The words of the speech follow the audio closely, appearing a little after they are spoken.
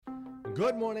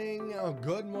Good morning,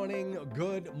 good morning,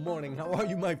 good morning. How are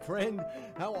you, my friend?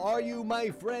 How are you, my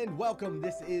friend? Welcome.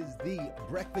 This is the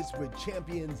Breakfast with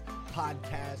Champions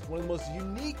podcast, one of the most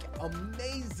unique,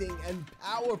 amazing, and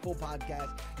powerful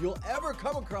podcasts you'll ever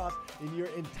come across in your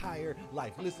entire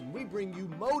life. Listen, we bring you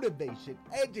motivation,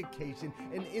 education,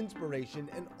 and inspiration,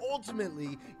 and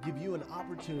ultimately give you an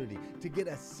opportunity to get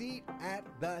a seat at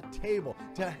the table,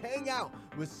 to hang out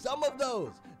with some of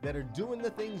those that are doing the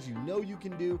things you know you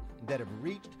can do, that have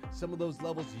reached some of those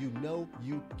levels you know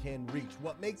you can reach.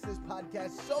 What makes this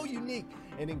podcast so unique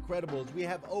and incredible is we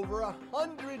have over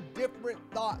 100 different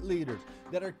thought leaders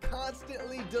that are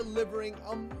constantly delivering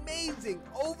amazing,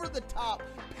 over-the-top,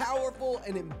 powerful,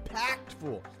 and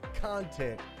impactful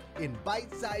content in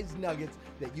bite-sized nuggets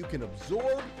that you can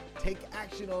absorb, take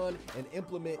action on, and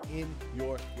implement in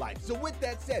your life. So with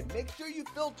that said, make sure you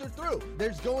filter through.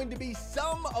 There's going to be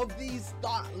some of these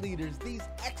thought leaders, these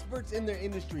experts in their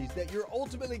industries that you're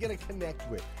ultimately going to connect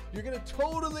with. You're going to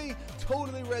totally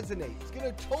resonate. It's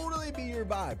going to totally be your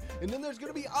vibe. And then there's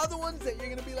going to be other ones that you're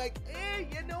going to be like,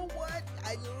 you know what?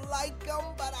 I like them,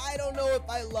 but I don't know if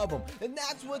I love them. And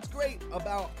that's what's great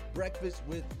about Breakfast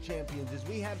with Champions is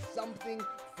we have something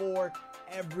for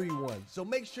everyone. So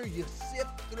make sure you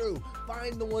sift through,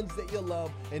 find the ones that you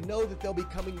love, and know that they'll be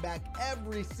coming back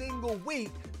every single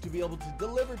week to be able to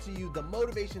deliver to you the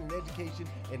motivation and education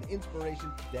and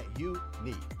inspiration that you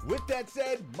need. With that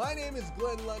said, my name is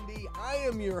Glenn Lundy. I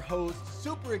am your host,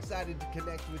 super excited to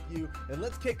connect with you, and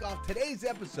let's kick off today's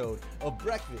episode of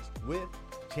Breakfast with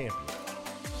Champions.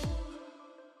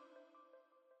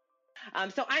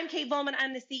 So I'm Kate Volman.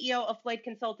 I'm the CEO of Floyd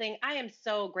Consulting. I am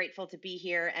so grateful to be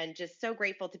here and just so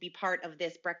grateful to be part of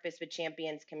this Breakfast with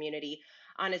Champions community.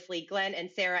 Honestly, Glenn and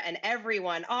Sarah and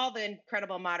everyone, all the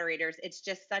incredible moderators, it's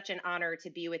just such an honor to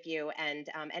be with you and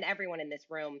everyone in this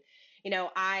room. You know,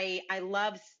 I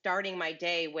love starting my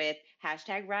day with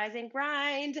hashtag rise and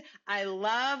grind. I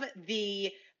love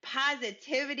the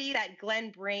positivity that Glenn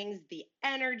brings, the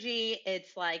energy.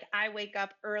 It's like I wake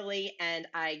up early and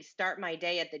I start my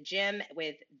day at the gym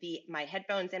with my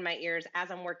headphones in my ears as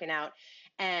I'm working out.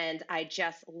 And I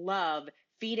just love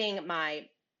feeding my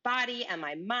body and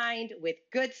my mind with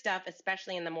good stuff,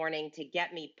 especially in the morning to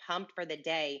get me pumped for the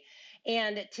day.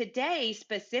 And today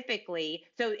specifically,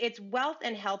 so it's Wealth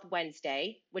and Health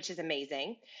Wednesday, which is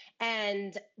amazing.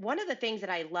 And one of the things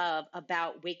that I love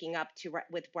about waking up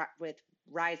with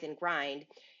Rise and Grind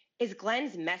is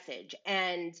Glenn's message.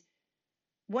 And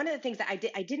one of the things that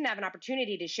I didn't have an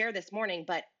opportunity to share this morning,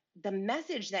 but the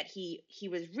message that he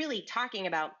was really talking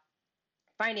about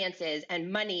finances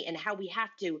and money and how we have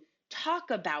to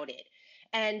talk about it.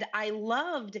 And I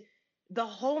loved the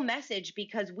whole message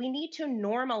because we need to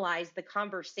normalize the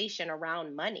conversation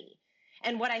around money.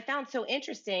 And what I found so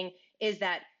interesting is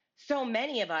that so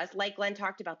many of us, like Glenn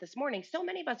talked about this morning, so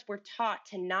many of us were taught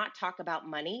to not talk about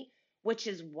money, which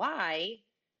is why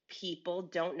people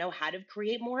don't know how to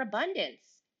create more abundance.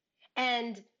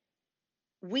 And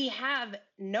we have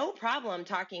no problem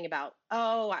talking about,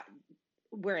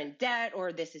 we're in debt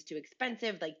or this is too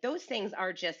expensive. Like those things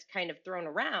are just kind of thrown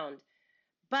around.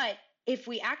 But if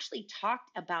we actually talked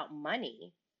about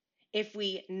money, if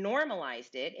we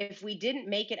normalized it, if we didn't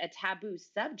make it a taboo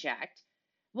subject,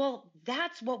 well,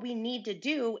 that's what we need to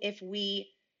do if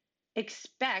we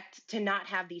expect to not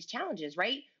have these challenges,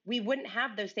 right? We wouldn't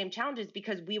have those same challenges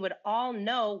because we would all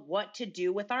know what to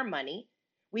do with our money.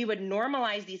 We would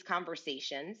normalize these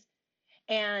conversations.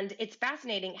 And it's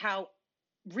fascinating how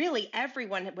really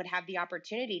everyone would have the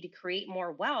opportunity to create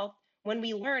more wealth when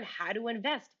we learn how to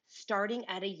invest, starting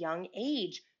at a young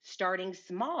age, starting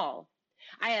small.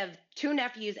 I have 2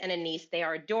 nephews and a niece. They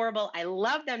are adorable. I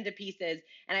love them to pieces.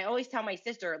 And I always tell my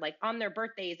sister, like on their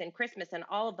birthdays and Christmas and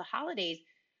all of the holidays,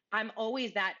 I'm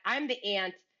the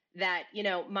aunt that,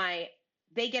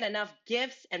 they get enough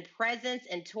gifts and presents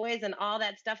and toys and all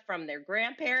that stuff from their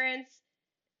grandparents.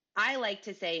 I like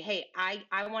to say, hey,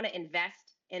 I want to invest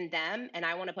in them and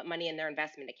I want to put money in their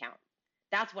investment account.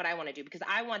 That's what I want to do because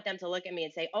I want them to look at me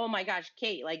and say, oh my gosh,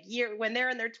 Kate, when they're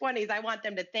in their 20s, I want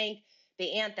them to thank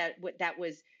the aunt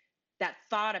that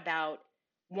thought about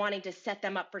wanting to set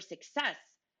them up for success.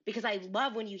 Because I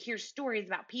love when you hear stories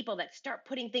about people that start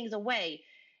putting things away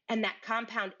and that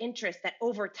compound interest that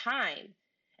over time.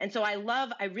 And so I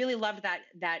really loved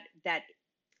that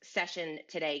session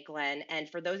today, Glenn. And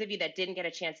for those of you that didn't get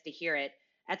a chance to hear it,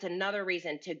 that's another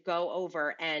reason to go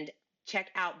over and check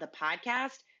out the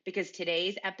podcast because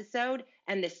today's episode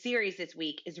and the series this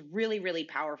week is really, really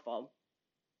powerful.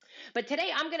 But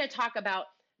today I'm going to talk about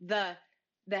the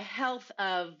health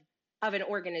of an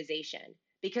organization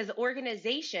because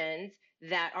organizations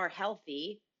that are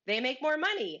healthy they make more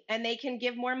money and they can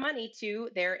give more money to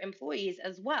their employees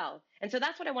as well. And so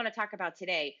that's what I want to talk about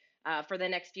today for the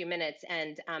next few minutes.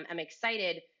 And I'm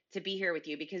excited to be here with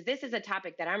you because this is a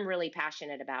topic that I'm really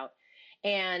passionate about.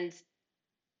 And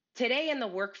today in the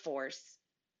workforce,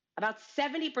 about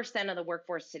 70% of the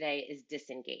workforce today is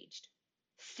disengaged.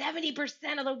 70%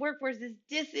 of the workforce is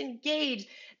disengaged.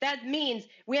 That means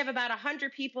we have about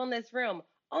 100 people in this room.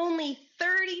 Only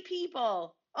 30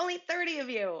 people, only 30 of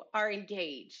you are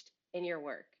engaged in your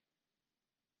work.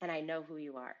 And I know who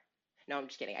you are. No, I'm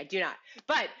just kidding. I do not.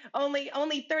 But only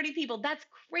 30 people. That's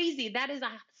crazy. That is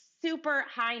a super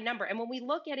high number. And when we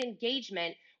look at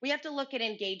engagement, we have to look at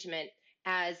engagement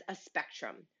as a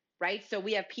spectrum, right? So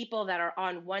we have people that are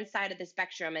on one side of the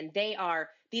spectrum and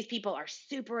these people are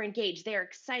super engaged. They are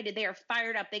excited. They are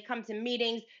fired up. They come to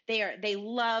meetings. They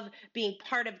love being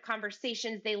part of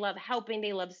conversations. They love helping.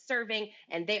 They love serving,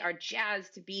 and they are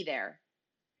jazzed to be there.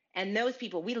 And those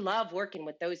people, we love working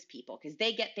with those people because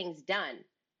they get things done.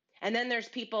 And then there's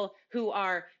people who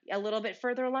are a little bit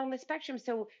further along the spectrum.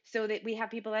 So that we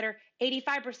have people that are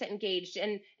 85% engaged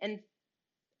and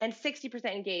 60%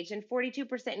 engaged and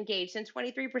 42% engaged and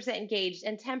 23% engaged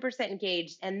and 10%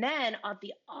 engaged. And then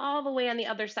all the way on the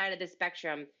other side of the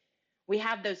spectrum, we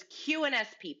have those Q and S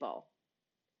people.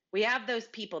 We have those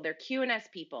people, they're Q and S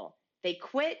people. They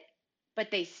quit,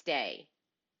 but they stay.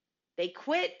 They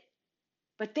quit,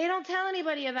 but they don't tell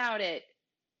anybody about it.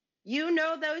 You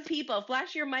know those people.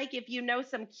 Flash your mic if you know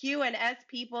some Q and S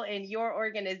people in your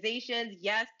organizations.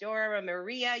 Yes, Dora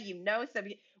Maria,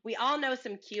 we all know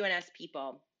some Q and S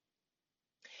people.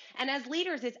 And as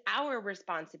leaders, it's our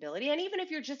responsibility. And even if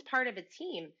you're just part of a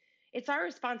team, it's our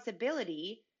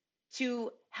responsibility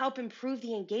to help improve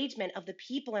the engagement of the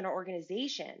people in our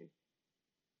organization.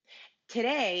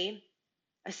 Today,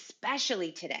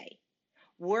 especially today,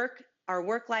 our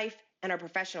work life and our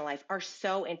professional life are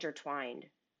so intertwined,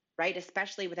 right?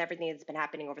 Especially with everything that's been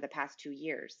happening over the past 2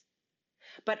 years.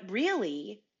 But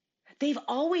really, they've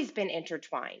always been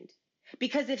intertwined.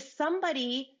 Because if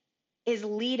somebody is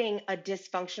leading a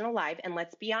dysfunctional life, and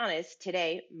let's be honest,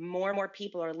 today, more and more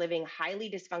people are living highly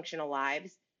dysfunctional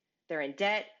lives. They're in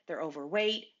debt, they're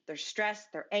overweight, they're stressed,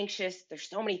 they're anxious, there's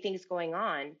so many things going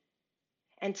on.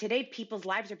 And today, people's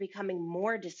lives are becoming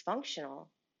more dysfunctional.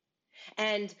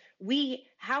 And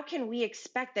how can we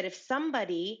expect that if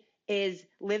somebody is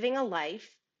living a life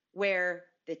where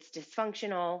it's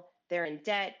dysfunctional, they're in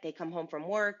debt, they come home from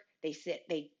work,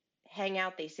 they hang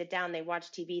out, they sit down, they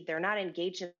watch TV, they're not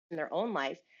engaged in their own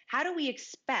life, how do we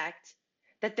expect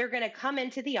that they're going to come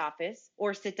into the office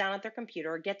or sit down at their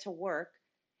computer or get to work,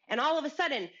 and all of a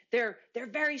sudden they're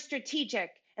very strategic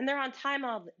and they're on time,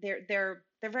 they're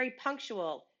very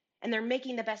punctual and they're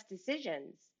making the best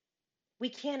decisions? We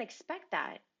can't expect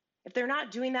that. If they're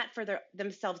not doing that for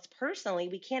themselves personally,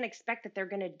 we can't expect that they're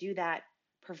going to do that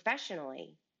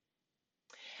professionally.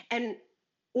 And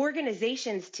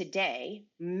organizations today,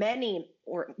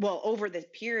 over this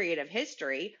period of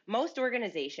history, most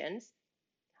organizations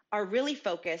are really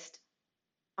focused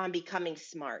on becoming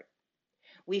smart.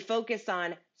 We focus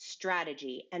on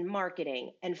strategy and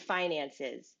marketing and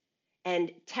finances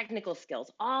and technical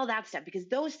skills, all that stuff, because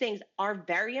those things are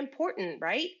very important,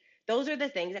 right? Those are the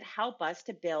things that help us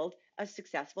to build a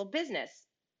successful business.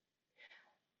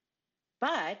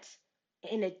 But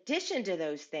in addition to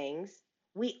those things,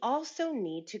 we also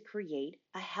need to create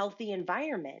a healthy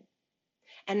environment.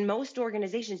 And most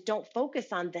organizations don't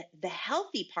focus on the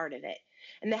healthy part of it.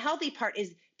 And the healthy part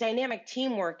is dynamic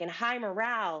teamwork and high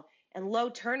morale and low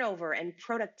turnover and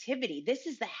productivity. This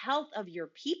is the health of your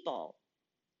people.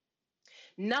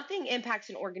 Nothing impacts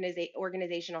an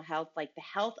organizational health like the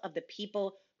health of the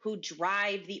people who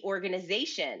drive the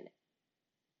organization.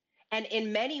 And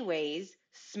in many ways,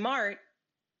 smart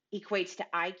equates to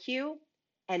IQ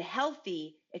and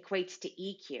healthy equates to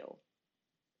EQ.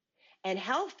 And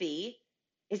healthy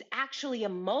is actually a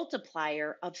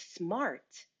multiplier of smart.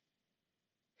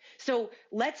 So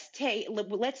let's take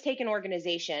an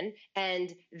organization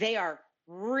and they are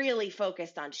really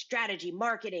focused on strategy,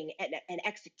 marketing, and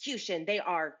execution. They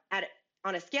are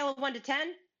on a scale of 1 to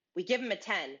 10, we give them a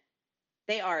 10.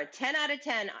 They are a 10 out of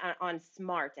 10 on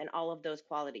smart and all of those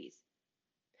qualities.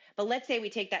 But let's say we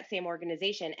take that same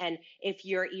organization, and if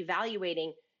you're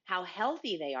evaluating how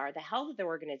healthy they are, the health of the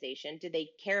organization, do they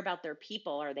care about their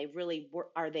people? Are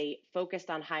they focused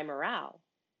on high morale?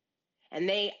 And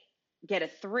they get a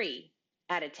 3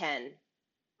 out of 10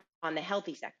 on the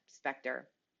healthy specter.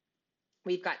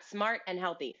 We've got smart and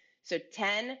healthy. So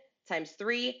 10 times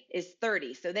 3 is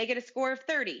 30. So they get a score of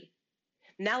 30.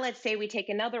 Now let's say we take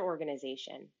another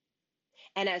organization.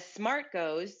 And as smart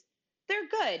goes, they're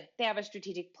good. They have a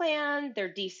strategic plan.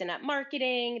 They're decent at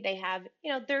marketing. They have,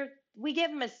 we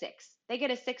give them a 6. They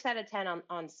get a 6 out of 10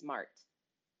 on smart.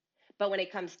 But when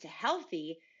it comes to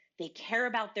healthy, they care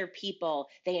about their people.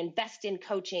 They invest in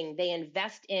coaching. They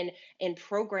invest in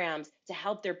programs to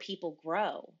help their people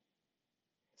grow.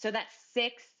 So that's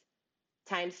 6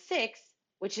 times 6,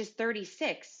 which is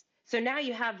 36. So now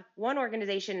you have one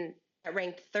organization that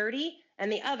ranked 30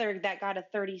 and the other that got a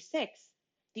 36.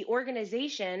 The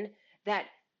organization that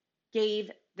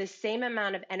gave the same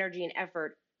amount of energy and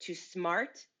effort to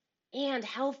smart and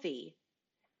healthy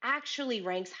actually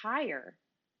ranks higher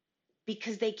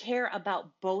because they care about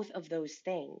both of those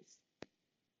things.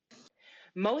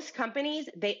 Most companies,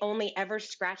 they only ever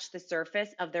scratch the surface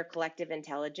of their collective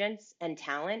intelligence and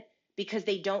talent because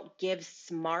they don't give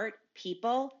smart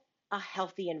people a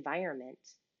healthy environment.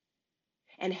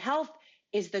 And health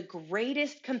is the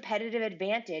greatest competitive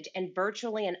advantage and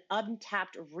virtually an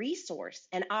untapped resource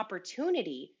and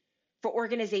opportunity for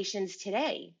organizations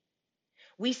today.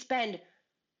 We spend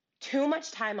too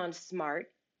much time on smart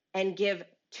and give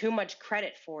too much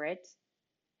credit for it,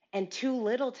 and too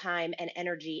little time and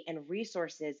energy and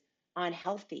resources on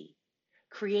healthy.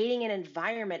 Creating an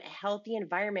environment, a healthy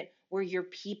environment where your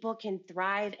people can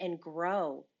thrive and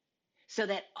grow so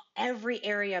that every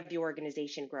area of the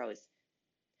organization grows.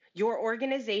 Your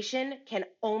organization can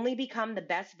only become the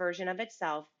best version of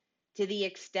itself to the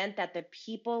extent that the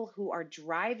people who are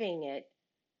driving it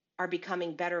are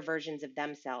becoming better versions of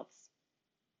themselves.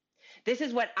 This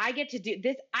is what I get to do.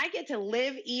 I get to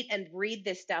live, eat, and breathe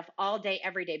this stuff all day,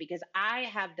 every day, because I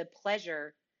have the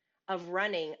pleasure of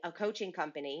running a coaching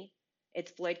company.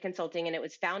 It's Floyd Consulting, and it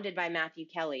was founded by Matthew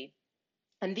Kelly.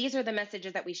 And these are the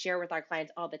messages that we share with our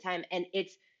clients all the time. And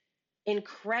it's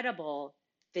incredible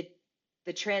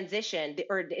the transition,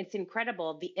 or it's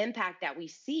incredible the impact that we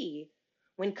see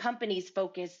when companies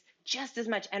focus just as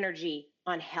much energy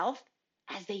on health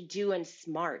as they do in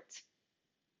smart.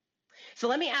 So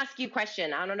let me ask you a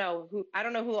question. I don't know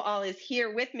who all is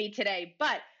here with me today,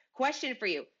 but question for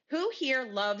you. Who here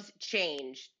loves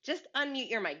change? Just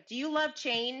unmute your mic. Do you love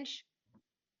change?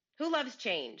 Who loves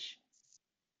change?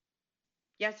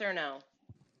 Yes or no?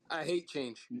 I hate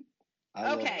change.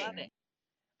 Okay.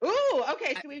 Ooh,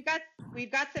 okay. So we've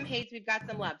got some hates, we've got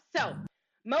some love. So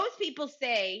most people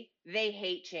say they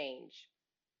hate change,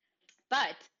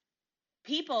 but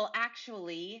people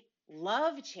actually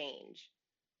love change.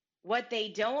 What they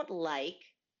don't like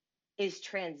is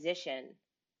transition.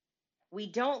 We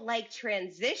don't like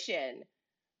transition,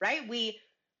 right? We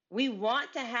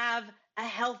want to have a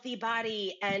healthy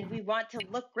body and we want to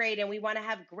look great and we want to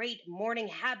have great morning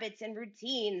habits and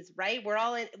routines, right?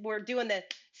 We're doing the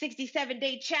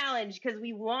 67-day challenge because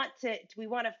we want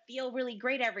to feel really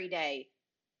great every day.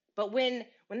 But when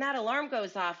that alarm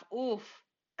goes off, oof,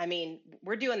 I mean,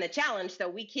 we're doing the challenge, so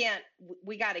we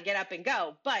got to get up and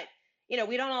go. But,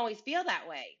 we don't always feel that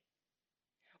way.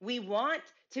 We want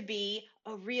to be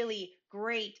a really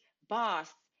great boss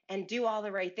and do all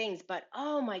the right things. But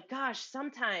oh my gosh,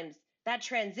 sometimes that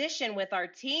transition with our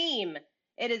team,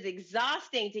 it is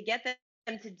exhausting to get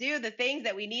them to do the things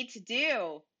that we need to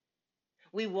do.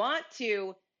 We want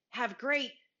to have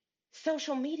great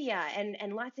social media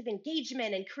and lots of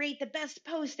engagement and create the best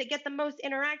posts that get the most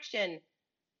interaction.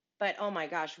 But oh my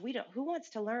gosh, who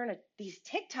wants to learn these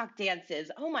TikTok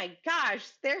dances? Oh my gosh,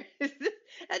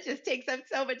 that just takes up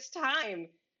so much time.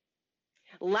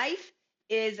 Life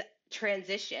is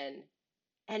transition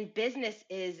and business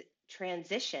is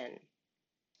transition.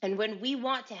 And when we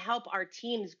want to help our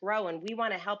teams grow and we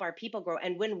want to help our people grow,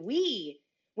 and when we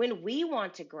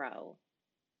want to grow,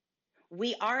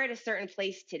 we are at a certain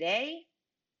place today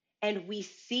and we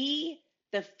see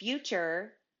the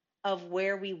future of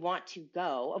where we want to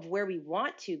go, of where we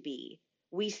want to be.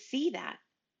 We see that.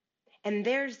 And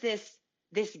there's this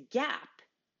gap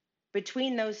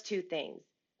between those two things.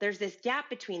 There's this gap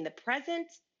between the present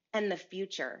and the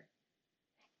future.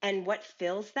 And what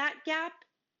fills that gap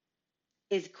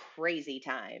is crazy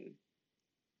time.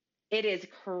 It is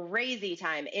crazy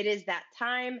time. It is that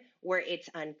time where it's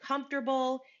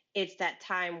uncomfortable. It's that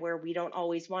time where we don't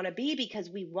always want to be because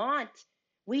we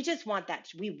just want that.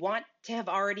 We want to have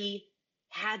already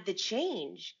had the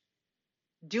change.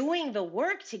 Doing the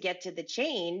work to get to the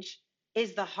change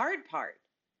is the hard part,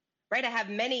 right? I have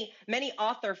many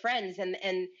author friends and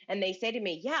they say to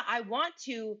me, yeah, I want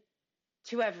to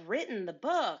have written the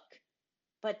book,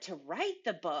 but to write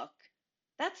the book,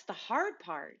 that's the hard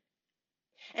part.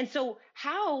 And so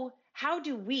how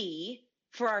do we,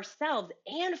 for ourselves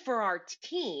and for our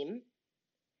team,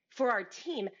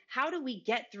 how do we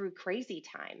get through crazy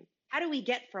time? How do we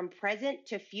get from present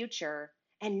to future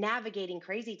and navigating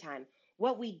crazy time?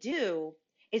 what we do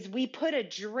is we put a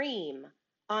dream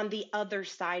on the other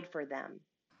side for them.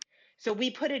 So we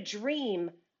put a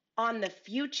dream on the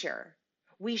future.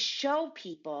 We show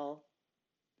people,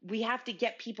 we have to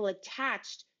get people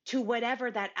attached to whatever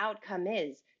that outcome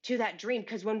is, to that dream.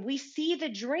 Because when we see the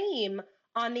dream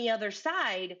on the other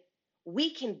side,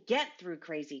 we can get through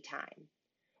crazy time.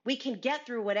 We can get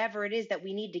through whatever it is that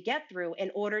we need to get through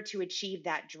in order to achieve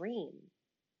that dream.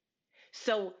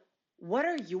 So, what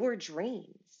are your dreams?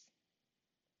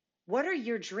 What are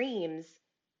your dreams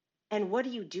and what are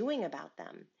you doing about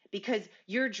them? Because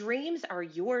your dreams are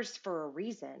yours for a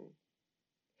reason.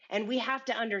 And we have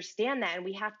to understand that and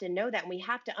we have to know that and we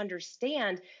have to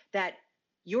understand that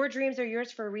your dreams are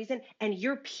yours for a reason and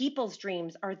your people's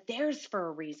dreams are theirs for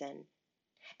a reason.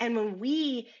 And when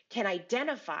we can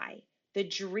identify the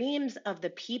dreams of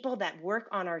the people that work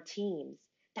on our teams,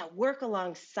 that work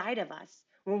alongside of us,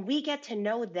 when we get to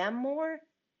know them more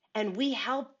and we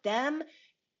help them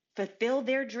fulfill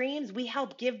their dreams, we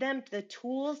help give them the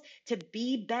tools to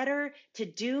be better, to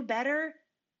do better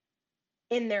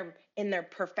in their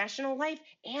professional life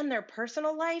and their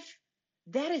personal life,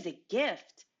 that is a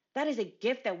gift. That is a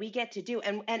gift that we get to do.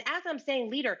 And as I'm saying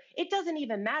leader, it doesn't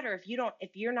even matter if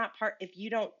you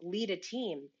don't lead a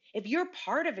team. If you're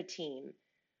part of a team,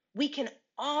 we can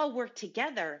all work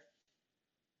together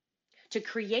to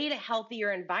create a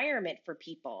healthier environment for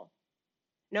people.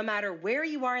 No matter where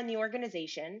you are in the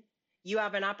organization, you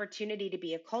have an opportunity to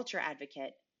be a culture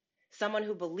advocate, someone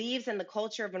who believes in the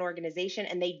culture of an organization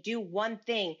and they do one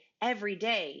thing every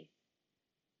day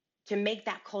to make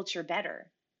that culture better.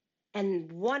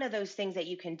 And one of those things that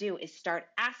you can do is start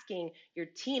asking your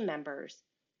team members,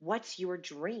 what's your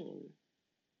dream?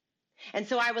 And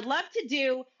so I would love to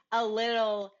do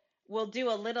we'll do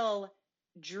a little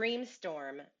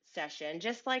dreamstorm session,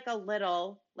 just like a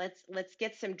little, let's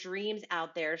get some dreams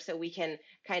out there so we can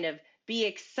kind of be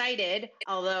excited.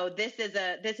 Although this is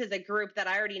a group that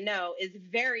I already know is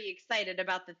very excited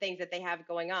about the things that they have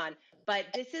going on. But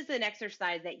this is an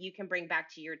exercise that you can bring back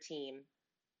to your team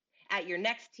at your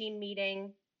next team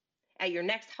meeting, at your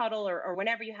next huddle, or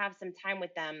whenever you have some time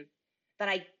with them, that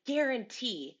I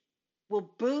guarantee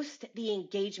will boost the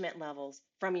engagement levels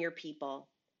from your people.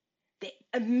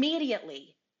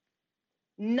 Immediately,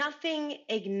 nothing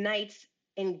ignites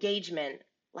engagement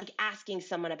like asking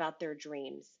someone about their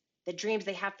dreams, the dreams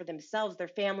they have for themselves, their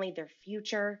family, their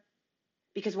future.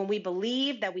 Because when we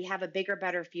believe that we have a bigger,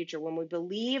 better future, when we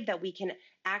believe that we can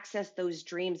access those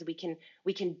dreams,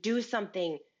 we can do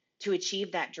something to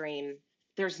achieve that dream,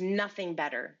 there's nothing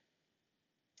better.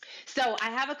 So I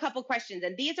have a couple questions,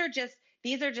 and these are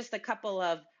just a couple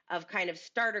of kind of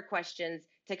starter questions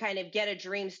to kind of get a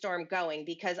dream storm going,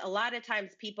 because a lot of times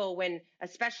people, when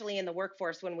especially in the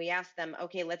workforce, when we ask them,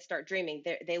 okay, let's start dreaming,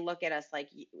 they look at us like,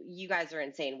 you guys are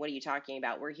insane, what are you talking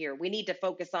about? We're here, we need to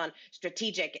focus on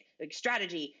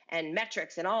strategy and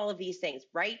metrics and all of these things,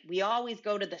 right? We always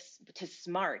go to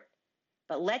SMART.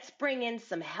 But let's bring in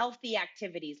some healthy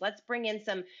activities. Let's bring in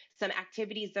some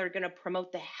activities that are going to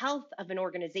promote the health of an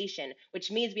organization, which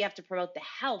means we have to promote the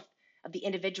health of the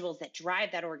individuals that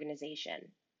drive that organization.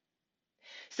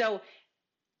 So,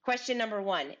 question number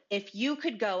one, if you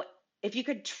could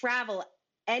travel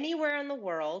anywhere in the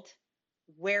world,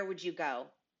 where would you go?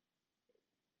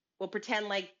 We'll pretend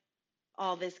like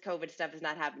all this COVID stuff is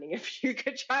not happening. If you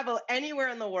could travel anywhere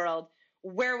in the world,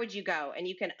 where would you go? And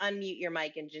you can unmute your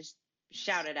mic and just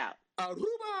shout it out.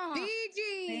 Aruba!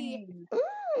 Fiji!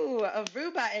 Ooh,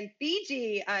 Aruba and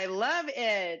Fiji. I love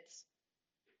it.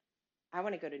 I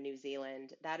want to go to New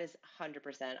Zealand. That is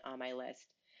 100% on my list.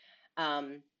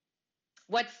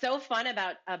 What's so fun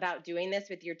about doing this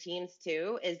with your teams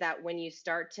too is that when you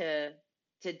start to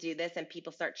do this and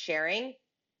people start sharing,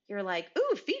 you're like,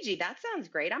 ooh, Fiji, that sounds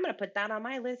great. I'm going to put that on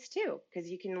my list too, because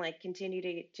you can like continue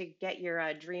to get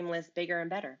your dream list bigger and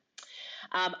better.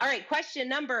 All right, question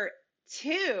number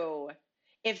 2.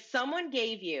 If someone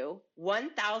gave you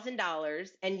 $1,000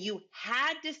 and you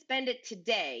had to spend it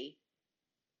today,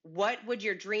 what would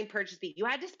your dream purchase be? You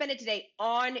had to spend it today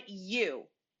on you,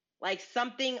 like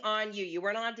something on you. You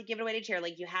weren't allowed to give it away to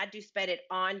charity. Like you had to spend it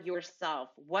on yourself.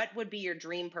 What would be your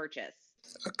dream purchase?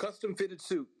 A custom fitted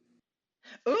suit.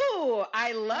 Ooh,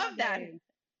 I love that.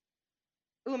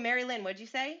 Ooh, Mary Lynn, what'd you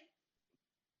say?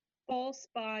 Full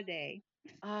spa day.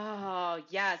 Oh,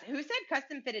 yes. Who said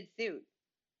custom fitted suit?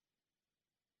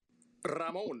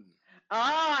 Ramon.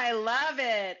 Oh, I love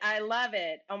it. I love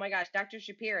it. Oh my gosh. Dr.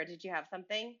 Shapiro, did you have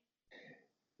something?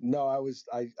 No,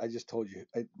 I just told you.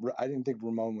 I didn't think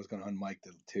Ramon was going to unmic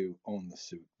to own the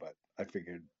suit, but I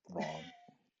figured wrong.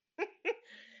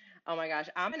 Oh my gosh,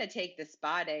 I'm going to take the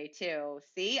spa day too.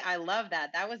 See, I love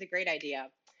that. That was a great idea.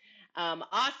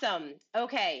 Awesome.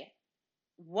 Okay.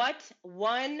 What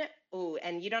one, ooh,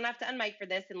 and you don't have to unmic for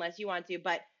this unless you want to,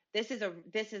 but this is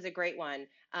a great one.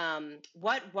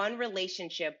 What one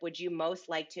relationship would you most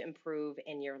like to improve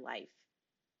in your life?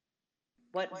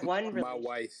 What one My relationship?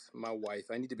 wife. My wife.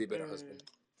 I need to be a better husband.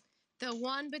 The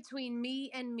one between me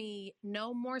and me,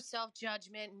 no more self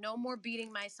judgment, no more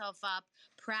beating myself up,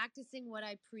 practicing what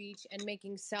I preach and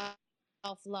making self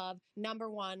love number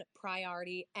one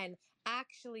priority and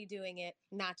actually doing it,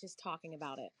 not just talking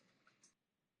about it.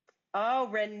 Oh,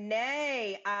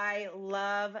 Renee, I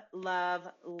love, love,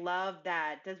 love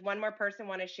that. Does one more person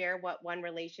want to share what one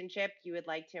relationship you would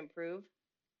like to improve?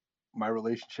 My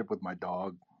relationship with my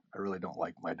dog. I really don't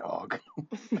like my dog.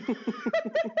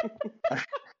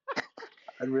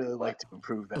 I'd really like to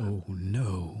improve that. Oh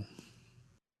no.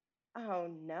 Oh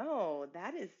no,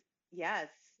 that is, yes.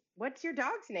 What's your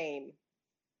dog's name?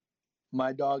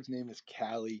 My dog's name is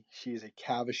Callie. She is a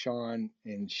Cavachon,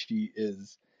 and she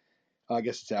is, I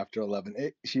guess it's after 11.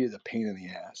 She is a pain in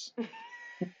the ass.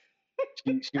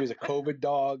 She was a COVID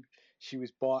dog. She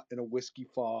was bought in a whiskey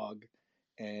fog,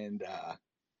 and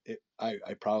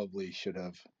I probably should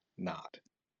have not.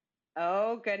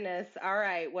 Oh goodness. All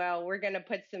right. Well, we're going to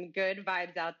put some good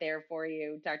vibes out there for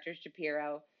you, Dr.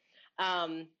 Shapiro.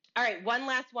 All right, one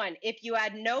last one. If you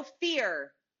had no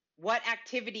fear, what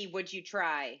activity would you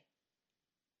try?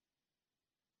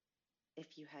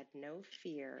 If you had no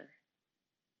fear.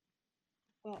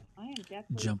 Well, I am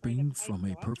definitely Jumping afraid of heights, from a so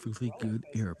I'll do perfectly roller good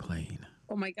coasters. airplane.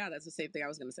 Oh my God, that's the same thing I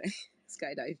was going to say.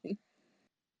 Skydiving.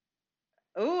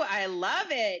 Oh, I love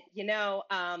it.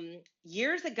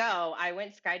 Years ago, I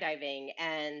went skydiving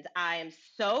and I am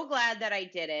so glad that I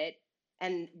did it.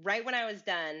 And right when I was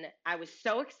done, I was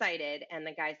so excited. And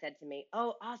the guy said to me,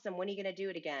 "Oh, awesome. When are you going to do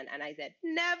it again?" And I said,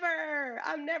 "Never.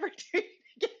 I'm never doing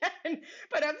it again."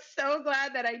 But I'm so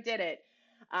glad that I did it.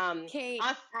 Kate,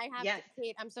 Yes.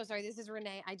 Kate, I'm so sorry. This is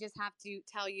Renee. I just have to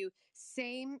tell you,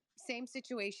 same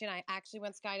situation. I actually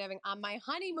went skydiving on my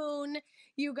honeymoon,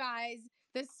 you guys.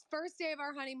 This first day of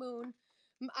our honeymoon,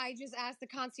 I just asked the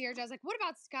concierge, I was like, what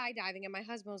about skydiving? And my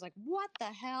husband was like, what the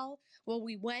hell? Well,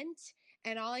 we went,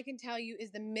 and all I can tell you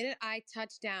is the minute I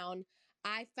touched down,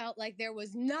 I felt like there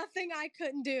was nothing I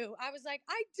couldn't do. I was like,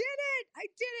 I did it. I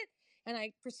did it. And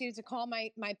I proceeded to call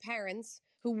my parents,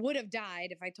 who would have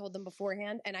died if I told them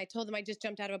beforehand. And I told them I just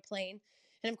jumped out of a plane.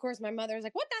 And of course, my mother was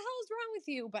like, what the hell is wrong with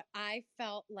you? But I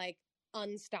felt like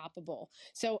unstoppable.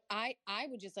 So I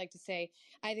would just like to say,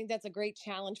 I think that's a great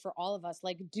challenge for all of us.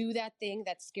 Like, do that thing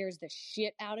that scares the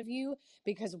shit out of you,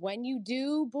 because when you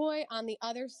do, boy, on the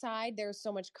other side, there's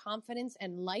so much confidence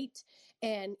and light,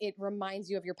 and it reminds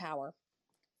you of your power.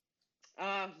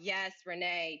 Oh, yes,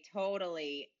 Renee,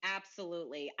 totally.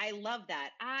 Absolutely. I love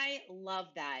that. I love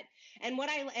that. And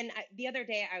the other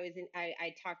day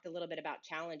I talked a little bit about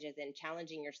challenges and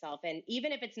challenging yourself. And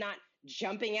even if it's not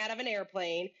jumping out of an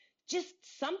airplane,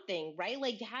 just something, right?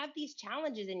 Like, have these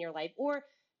challenges in your life, or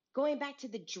going back to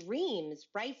the dreams,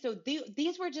 right? So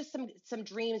these were just some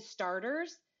dream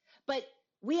starters, but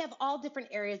we have all different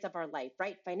areas of our life,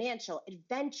 right? Financial,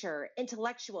 adventure,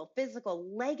 intellectual,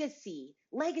 physical,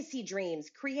 legacy dreams,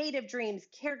 creative dreams,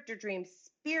 character dreams,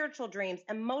 spiritual dreams,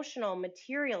 emotional,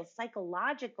 material,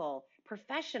 psychological,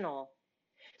 professional.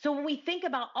 So when we think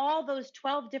about all those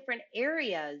 12 different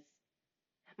areas,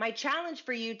 my challenge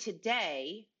for you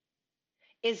today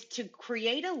is to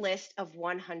create a list of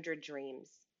 100 dreams.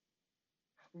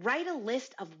 Write a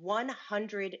list of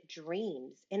 100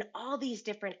 dreams in all these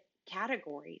different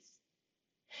categories.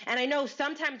 And I know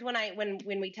sometimes when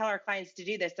we tell our clients to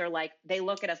do this, they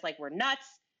look at us like we're nuts.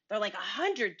 They're like,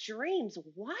 100 dreams,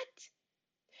 what?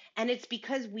 And it's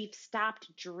because we've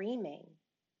stopped dreaming.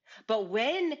 But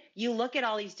when you look at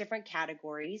all these different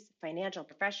categories, financial,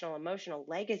 professional, emotional,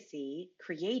 legacy,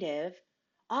 creative,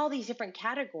 all these different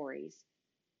categories,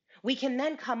 we can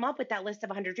then come up with that list of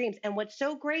 100 dreams. And what's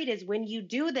so great is when you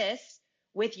do this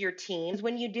with your teams,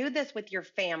 when you do this with your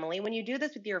family, when you do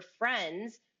this with your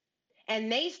friends,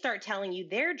 and they start telling you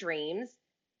their dreams,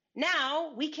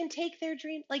 now we can take their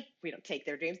dreams. Like, we don't take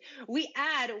their dreams. We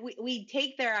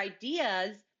take their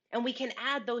ideas and we can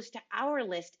add those to our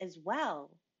list as well.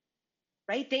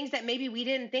 Right? Things that maybe we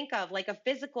didn't think of, like a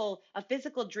physical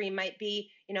dream might be,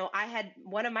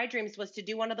 one of my dreams was to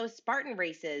do one of those Spartan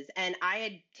races. And I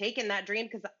had taken that dream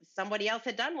because somebody else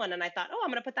had done one. And I thought, oh, I'm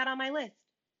going to put that on my list.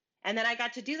 And then I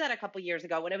got to do that a couple years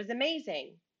ago when it was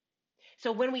amazing.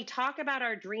 So when we talk about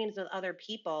our dreams with other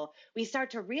people, we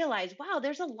start to realize, wow,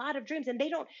 there's a lot of dreams, and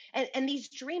and these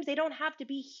dreams, they don't have to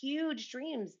be huge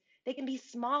dreams. They can be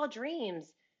small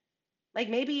dreams. Like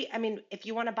maybe, I mean, if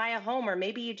you want to buy a home, or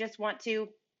maybe you just want to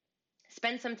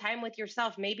spend some time with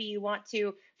yourself. Maybe you want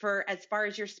to, for as far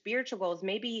as your spiritual goals,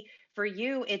 maybe for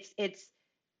you,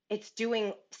 it's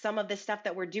doing some of the stuff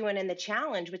that we're doing in the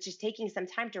challenge, which is taking some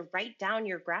time to write down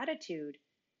your gratitude,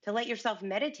 to let yourself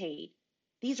meditate.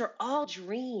 These are all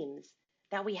dreams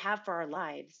that we have for our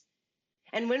lives.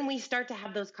 And when we start to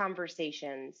have those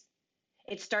conversations,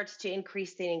 it starts to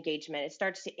increase the engagement. It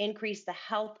starts to increase the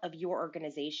health of your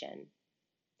organization.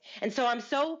 And so I'm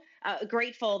so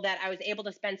grateful that I was able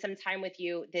to spend some time with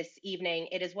you this evening.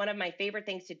 It is one of my favorite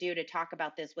things to do, to talk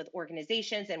about this with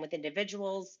organizations and with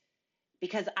individuals,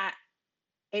 because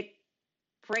it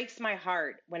breaks my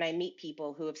heart when I meet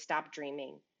people who have stopped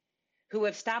dreaming, who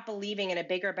have stopped believing in a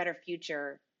bigger, better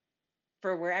future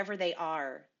for wherever they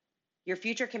are. Your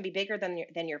future can be bigger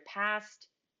than your past.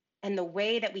 And the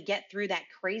way that we get through that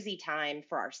crazy time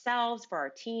for ourselves, for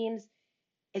our teams,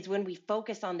 is when we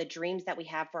focus on the dreams that we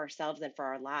have for ourselves and for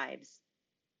our lives.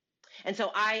 And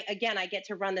so I get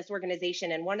to run this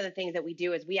organization. And one of the things that we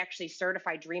do is we actually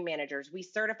certify dream managers. We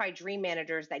certify dream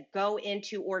managers that go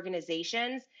into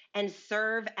organizations and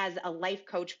serve as a life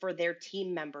coach for their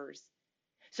team members,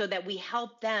 so that we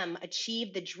help them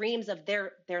achieve the dreams of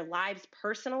their lives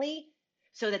personally,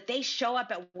 so that they show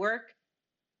up at work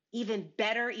even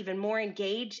better, even more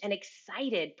engaged and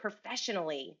excited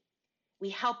professionally. We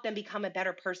help them become a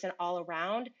better person all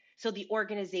around, so the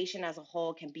organization as a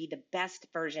whole can be the best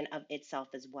version of itself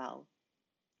as well.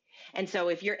 And so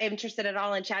if you're interested at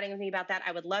all in chatting with me about that,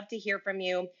 I would love to hear from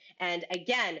you. And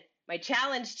again, my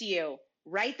challenge to you,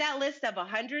 write that list of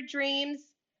 100 dreams.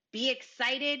 Be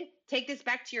excited. Take this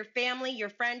back to your family, your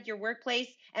friend, your workplace.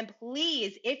 And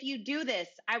please, if you do this,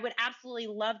 I would absolutely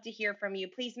love to hear from you.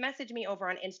 Please message me over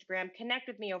on Instagram. Connect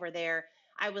with me over there.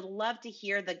 I would love to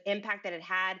hear the impact that it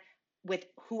had with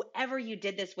whoever you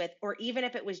did this with, or even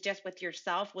if it was just with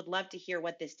yourself. Would love to hear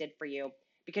what this did for you,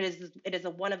 because it is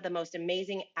one of the most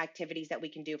amazing activities that we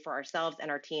can do for ourselves and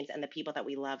our teams and the people that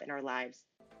we love in our lives.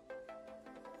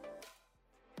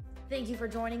 Thank you for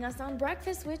joining us on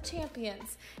Breakfast with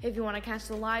Champions. If you want to catch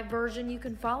the live version, you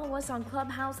can follow us on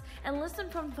Clubhouse and listen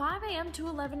from 5 a.m. to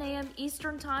 11 a.m.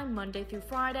 Eastern Time, Monday through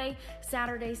Friday,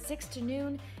 Saturdays 6 to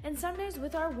noon, and Sundays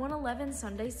with our 111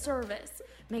 Sunday service.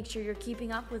 Make sure you're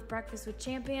keeping up with Breakfast with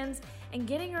Champions and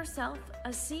getting yourself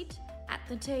a seat at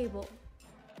the table.